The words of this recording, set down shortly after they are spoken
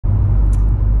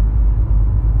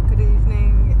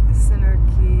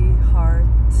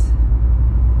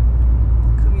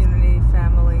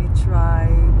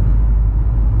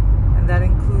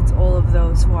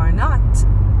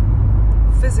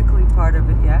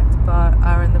yet, but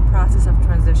are in the process of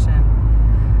transition.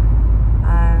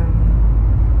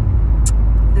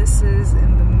 This is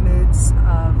in the midst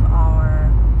of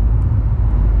our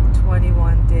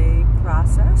 21-day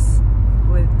process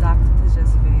with Dr.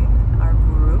 Tejasvin, our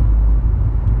guru.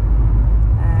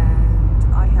 And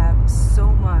I have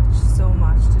so much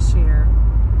to share.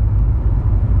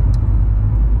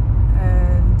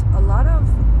 And a lot of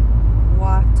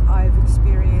what I've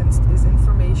experienced is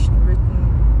information written,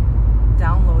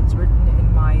 downloads written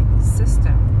in my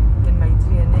system, in my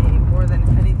DNA, more than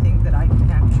anything that I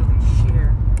can actually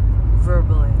share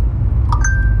verbally.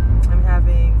 I'm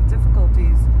having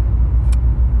difficulties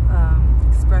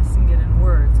expressing it in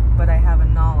words, but I have a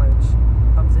knowledge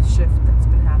of the shift that's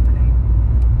been happening.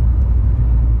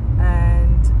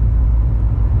 And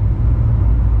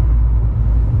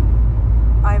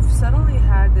I've suddenly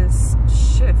had this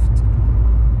shift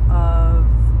of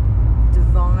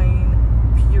divine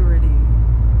purity,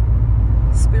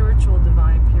 spiritual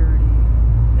divine purity,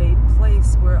 a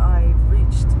place where I've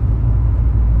reached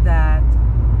that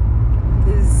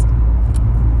is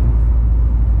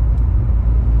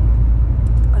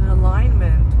an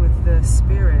alignment with the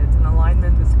spirit, an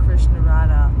alignment with Krishna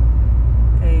Radha,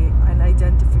 an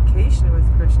identification with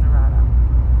Krishna Radha,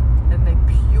 and a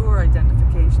pure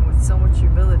identification with so much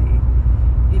humility.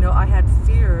 You know, I had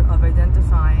fear of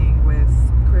identifying with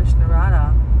Krishna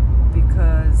Radha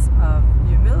because of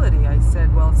humility. I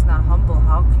said, well, it's not humble.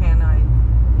 How can I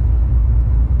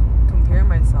compare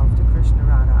myself to Krishna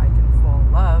Radha? I can fall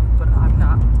in love, but I'm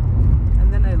not.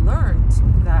 And then I learned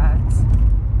that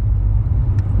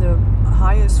the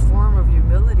highest form of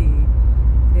humility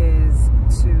is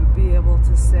to be able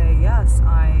to say, yes,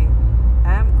 I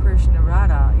am Krishna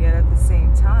Radha, yet at the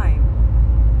same time,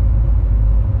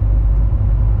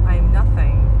 I'm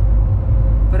nothing,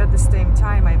 but at the same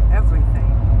time, I'm everything.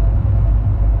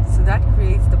 So that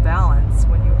creates the balance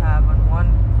when you have on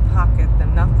one pocket the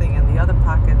nothing and the other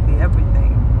pocket the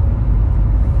everything.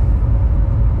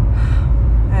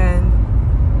 And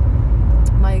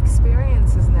my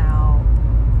experiences now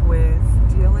with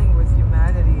dealing with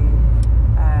humanity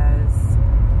as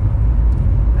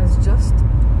just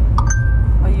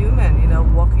a human, you know,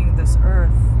 walking this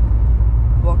earth,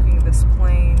 walking this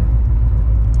plane,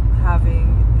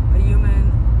 having a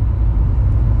human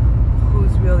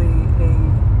who's really a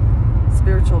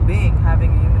spiritual being,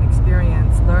 having a human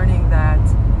experience, learning that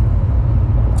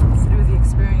through the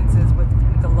experiences with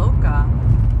Goloka,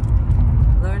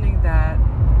 learning that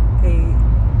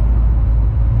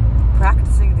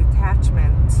practicing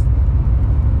detachment,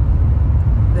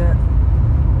 the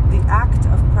act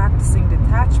of practicing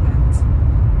detachment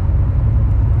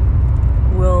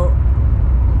will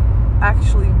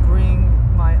actually bring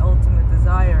my ultimate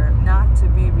desire not to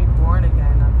be reborn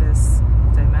again on this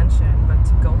dimension, but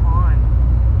to go on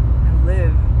and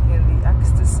live in the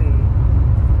ecstasy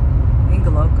in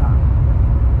Goloka.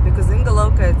 Because in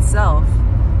Goloka itself,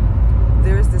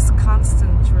 there's this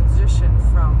constant transition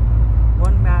from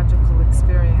one magical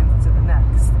experience to the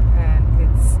next, and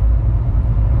it's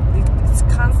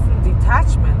constant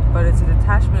detachment, but it's a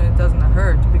detachment that doesn't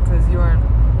hurt because you're in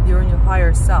your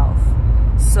higher self.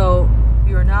 So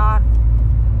you're not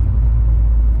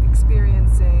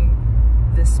experiencing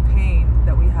this pain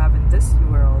that we have in this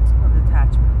world of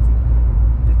detachment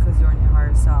because you're in your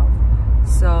higher self.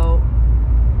 So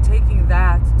taking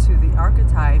that to the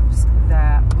archetypes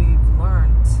that we've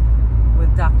learned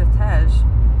with Dr. Tej,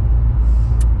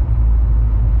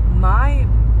 my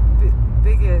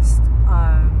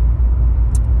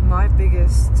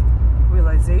biggest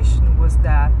realization was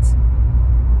that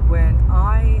when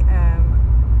I am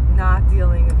not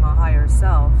dealing with my higher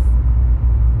self,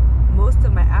 most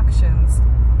of my actions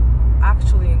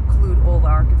actually include all the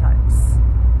archetypes.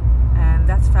 And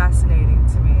that's fascinating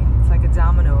to me. It's like a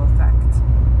domino effect.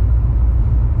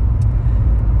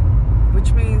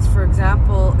 Which means, for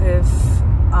example, if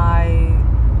I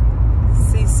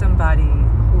see somebody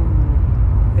who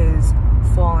is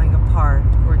falling apart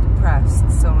or depressed,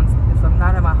 so if I'm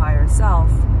not in my higher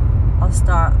self, I'll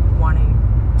start wanting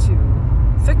to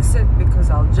fix it because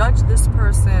I'll judge this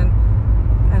person,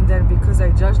 and then because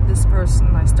I judge this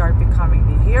person, I start becoming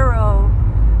the hero,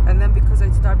 and then because I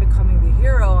start becoming the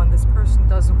hero and this person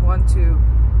doesn't want to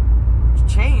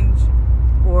change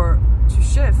or to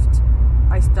shift,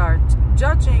 I start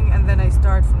judging, and then I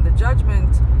start from the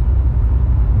judgment,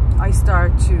 I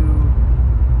start to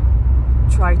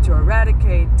try to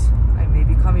eradicate, I may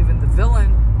become even the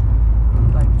villain,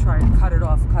 like try to cut it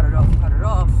off,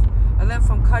 and then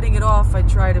from cutting it off, I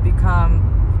try to become,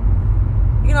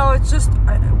 you know, it's just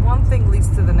one thing leads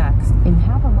to the next.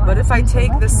 But if I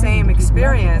take the same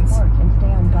experience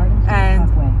and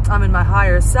in my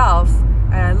higher self,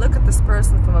 and I look at this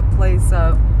person from a place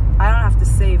of, I don't have to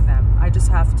save them. I just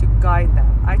have to guide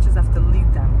them. I just have to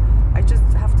lead them. I just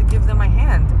have to give them my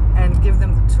hand and give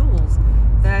them the tools.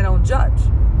 Then I don't judge,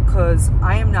 because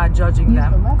I am not judging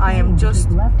them. I am just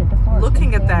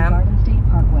looking at them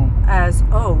as,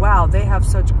 oh wow, they have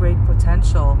such great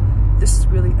potential. This is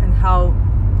really, and how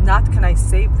not can I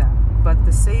save them, but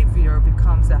the savior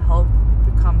becomes a helper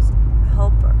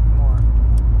more,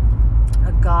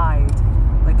 a guide,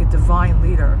 like a divine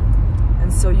leader.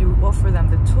 And so you offer them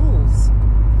the tools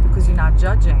because you're not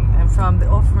judging. And from the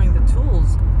offering the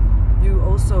tools, you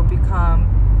also become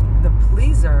the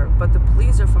pleaser, but the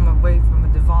pleaser from away from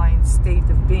a divine state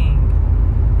of being,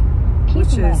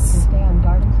 which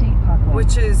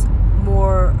is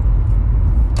more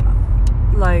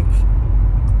like,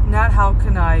 not how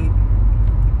can I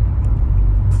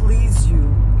please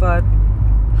you, but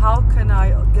how can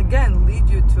I again lead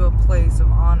you to a place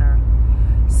of honor.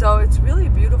 So it's really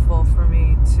beautiful for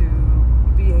me to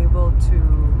be able to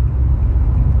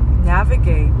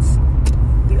navigate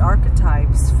the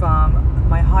archetypes from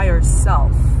my higher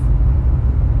self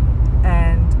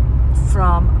and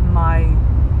from my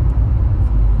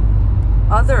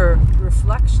other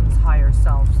reflections higher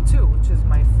selves too, which is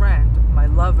my friend, my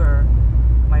lover,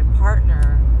 my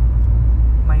partner,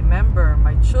 my member,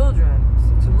 my children.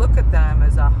 So to look at them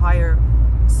as a higher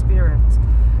spirit.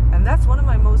 And that's one of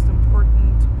my most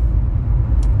important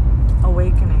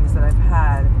awakenings that I've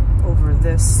had over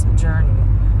this journey,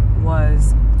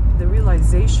 was the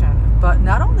realization, but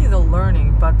not only the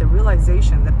learning, but the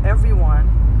realization that everyone,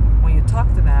 when you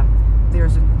talk to them, they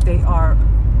are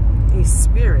a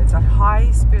spirit, a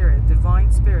high spirit, divine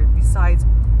spirit, besides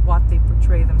what they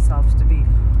portray themselves to be.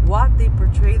 What they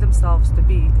portray themselves to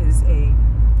be is a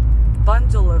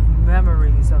bundle of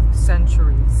memories of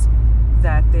centuries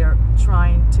that they're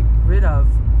trying to get rid of,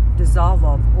 dissolve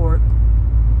of, or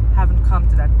haven't come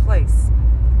to that place.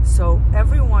 So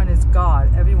everyone is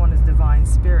God, everyone is divine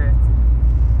spirit.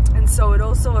 And so it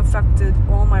also affected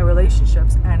all my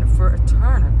relationships, and for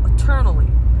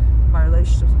eternally, my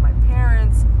relationships with my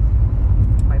parents,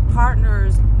 my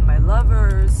partners, my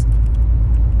lovers,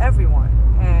 everyone.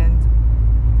 And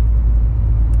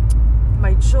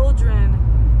my children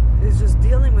is just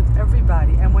dealing with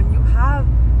everybody. And when you have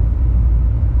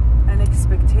an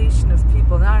expectation of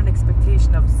people, not an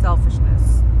expectation of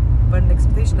selfishness, but an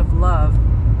expectation of love,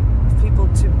 of people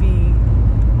to be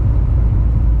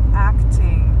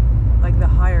acting like the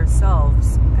higher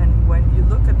selves. And when you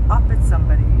look up at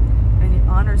somebody and you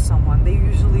honor someone, they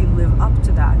usually live up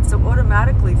to that. So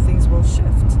automatically things will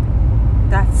shift.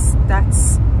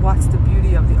 That's what's the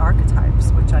beauty of the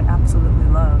archetypes, which I absolutely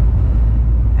love.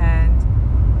 And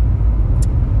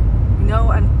you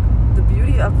know, and the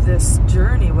beauty of this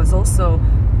journey was also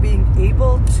being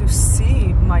able to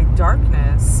see my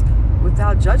darkness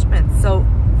without judgment. So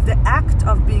the act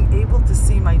of being able to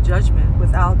see my judgment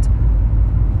without,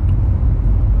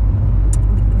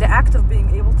 the act of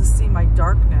being able to see my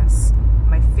darkness,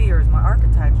 my fears, my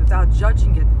archetypes without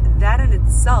judging it, that in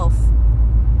itself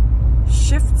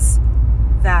shifts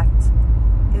that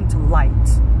into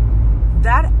light.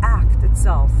 That act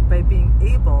itself, by being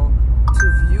able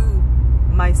to view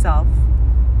myself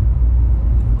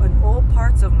and all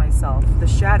parts of myself, the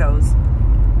shadows,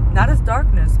 not as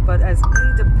darkness, but as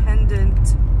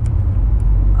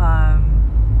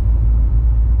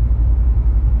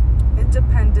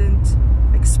independent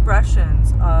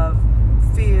expressions of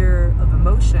fear, of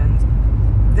emotions,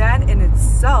 that in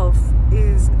itself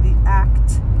is the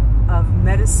act of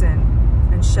medicine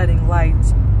and shedding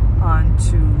light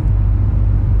onto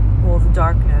all the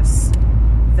darkness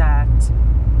that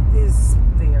is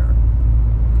there.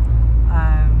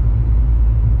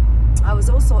 I was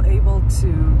also able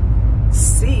to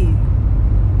see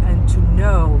and to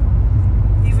know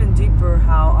even deeper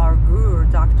how our guru,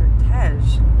 Dr. Tej,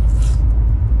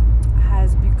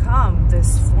 has become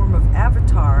this form of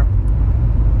avatar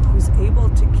who's able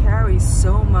to carry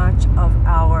so much of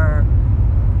our,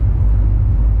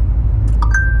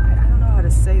 I don't know how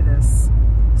to say this,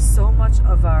 so much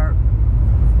of our,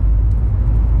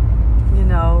 you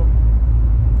know,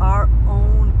 our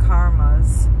own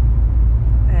karmas,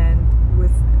 and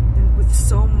with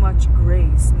so much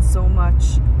grace and so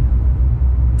much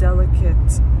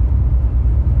delicate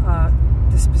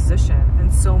disposition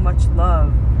and so much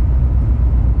love,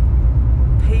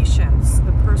 patience,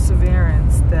 the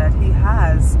perseverance that he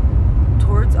has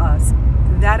towards us.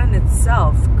 That in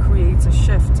itself creates a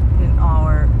shift in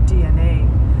our DNA.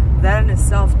 That in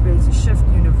itself creates a shift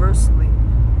universally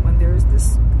when there's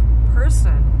this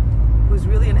person who's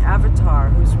really an avatar,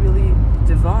 who's really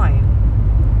divine,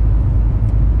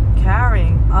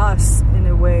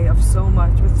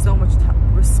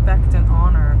 respect and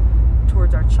honor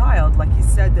towards our child. Like he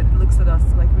said, that it looks at us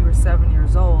like we were 7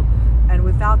 years old, and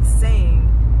without saying,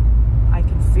 I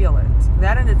can feel it.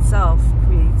 That in itself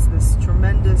creates this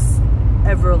tremendous,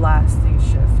 everlasting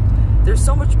shift. There's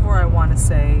so much more I want to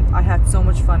say. I had so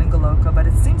much fun in Goloka, but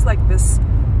it seems like this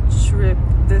trip,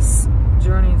 this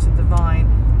journey into divine,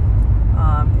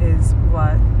 is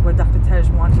what Dr. Tej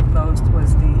wanted most,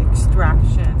 was the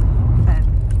extraction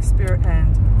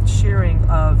and sharing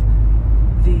of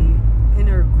the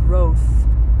inner growth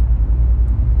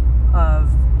of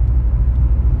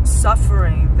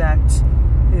suffering that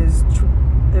is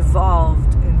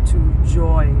evolved into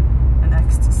joy and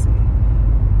ecstasy.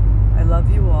 I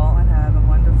love you all.